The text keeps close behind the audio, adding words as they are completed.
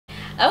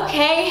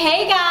Okay,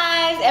 hey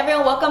guys,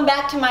 everyone, welcome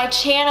back to my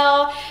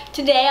channel.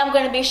 Today I'm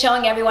going to be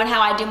showing everyone how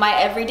I do my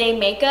everyday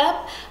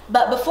makeup.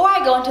 But before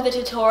I go into the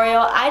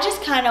tutorial, I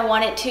just kind of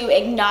wanted to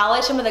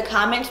acknowledge some of the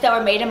comments that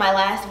were made in my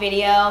last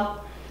video.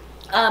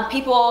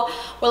 People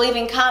were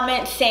leaving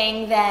comments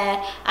saying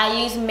that I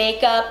use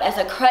makeup as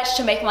a crutch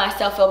to make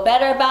myself feel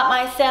better about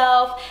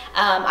myself.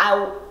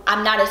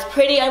 I'm not as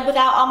pretty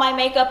without all my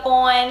makeup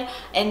on,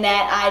 and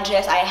that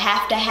I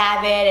have to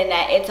have it, and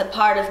that it's a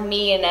part of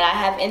me, and that I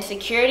have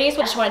insecurities.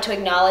 I just wanted to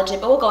acknowledge it,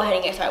 but we'll go ahead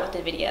and get started with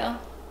the video.